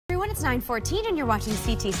everyone, it's 9:14 and you're watching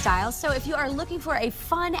CT Styles. So if you are looking for a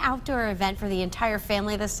fun outdoor event for the entire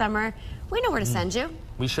family this summer, we know where to send you.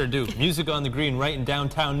 We sure do. Music on the Green right in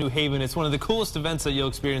downtown New Haven. It's one of the coolest events that you'll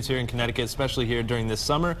experience here in Connecticut, especially here during this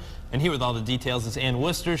summer. And here with all the details is Ann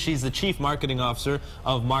Worcester. She's the Chief Marketing Officer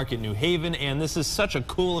of Market New Haven. And this is such a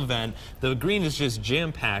cool event. The Green is just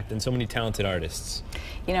jam-packed and so many talented artists.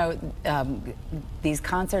 You know, these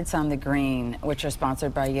concerts on the Green, which are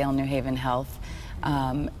sponsored by Yale New Haven Health,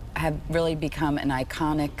 have really become an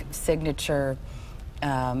iconic signature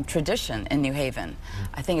tradition in New Haven.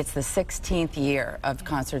 I think it's the 16th year of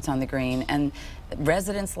Concerts on the Green, and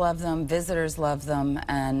residents love them, visitors love them,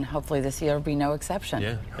 and hopefully this year will be no exception.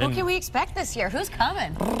 Yeah. What can we expect this year? Who's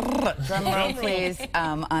coming? Drum roll, please.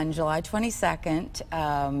 On July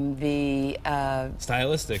 22nd, the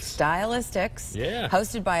Stylistics,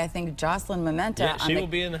 hosted by, I think, Jocelyn Mementa. Yeah, she will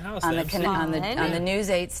be in the house on the News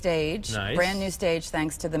 8 stage. Nice. Brand new stage,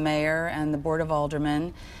 thanks to the mayor and the Board of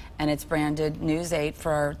Aldermen. And it's branded News 8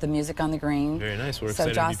 for the Music on the Green. Very nice. We're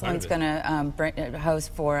excited to be part of it. So Jocelyn's going to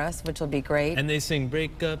host for us, which will be great. And they sing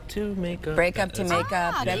 "Break Up to Make Up." Break Up to Make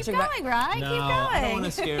Up. Keep going, right? No, keep going. I don't want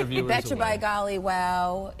to scare viewers Betcha away. by golly,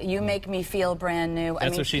 wow! You make me feel brand new.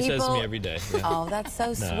 That's what she says to me every day. Yeah. Oh, that's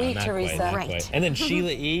so sweet, not Teresa. Quite, not quite. And then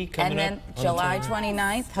Sheila E. coming up. And then July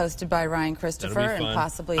 29th, hosted by Ryan Christopher, and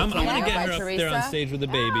possibly I'm going to cameo get by her up Teresa. there on stage with the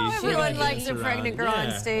baby. Oh, everyone likes a pregnant girl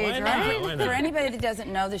on stage, right? Why not? For anybody that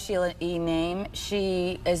doesn't know the Sheila E. name,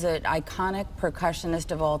 she is an iconic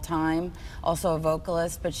percussionist of all time, also a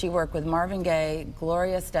vocalist, but she worked with Marvin Gaye,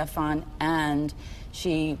 Gloria Estefan, and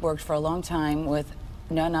she worked for a long time with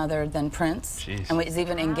none other than Prince. Jeez. And was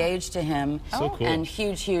even engaged to him. So cool. And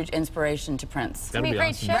huge inspiration to Prince. That'll be great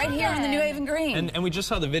awesome. show. Right here on the New Haven Green. And we just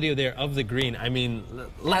saw the video there of the Green. I mean,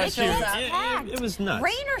 last year it was nuts.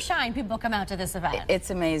 Rain or shine, people come out to this event. It's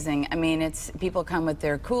amazing. I mean, people come with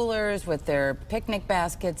their coolers, with their picnic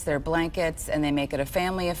baskets, their blankets, and they make it a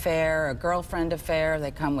family affair, a girlfriend affair.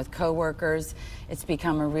 They come with coworkers. It's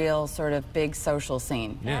become a real sort of big social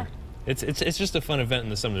scene. Yeah. It's just a fun event in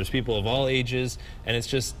the summer. There's people of all ages, and it's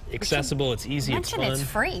just accessible. It's easy. It's fun. It's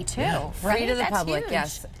free too. Yeah. Right? Free to the That's public. huge.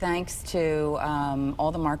 Yes, thanks to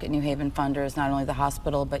all the Market New Haven funders, not only the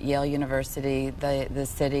hospital but Yale University, the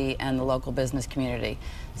city, and the local business community.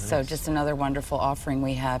 Nice. So just another wonderful offering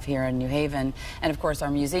we have here in New Haven. And of course, our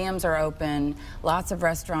museums are open. Lots of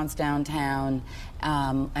restaurants downtown,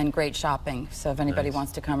 and great shopping. So if anybody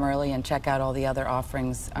wants to come early and check out all the other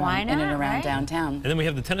offerings in and around downtown. And then we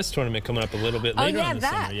have the tennis tournament coming up a little bit later on this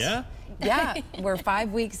summer. Yeah. Yeah, we're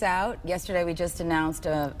 5 weeks out. Yesterday we just announced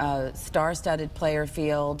a star-studded player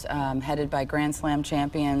field headed by Grand Slam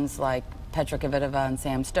champions like Petra Kvitova and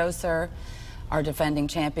Sam Stosur, our defending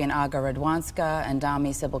champion Aga Radwanska and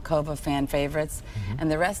Dami Sibylkova, fan favorites. And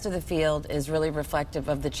the rest of the field is really reflective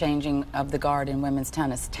of the changing of the guard in women's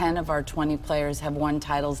tennis. 10 of our 20 players have won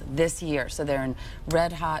titles this year, so they're in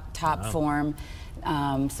red-hot top form.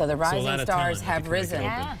 So the rising stars have risen.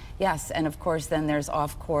 Yes, and of course then there's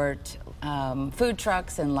off-court food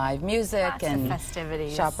trucks and live music. Lots and of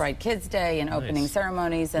festivities. ShopRite Kids Day and opening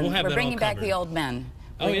ceremonies. And we're bringing back the old men.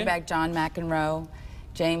 Bringing back John McEnroe,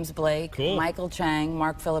 James Blake, Michael Chang,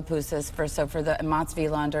 Mark Philippoussis, and Mats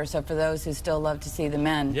Wilander. So for those who still love to see the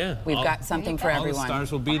men, we've got something for everyone. All the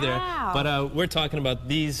stars will be there. But we're talking about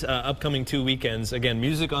these upcoming 2 weekends. Again,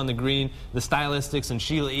 Music on the Green, the Stylistics, and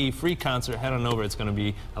Sheila E. Free concert. Head on over. It's going to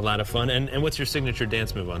be a lot of fun. And what's your signature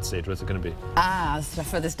dance move on stage? What's it going to be? So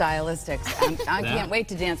for the Stylistics. I can't wait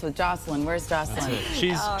to dance with Jocelyn. Where's Jocelyn?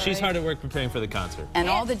 She's hard at work preparing for the concert. And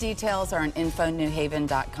all the details are on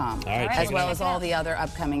infonewhaven.com, all right, as well as all the other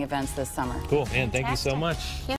upcoming events this summer. Cool, Ann, thank you so much.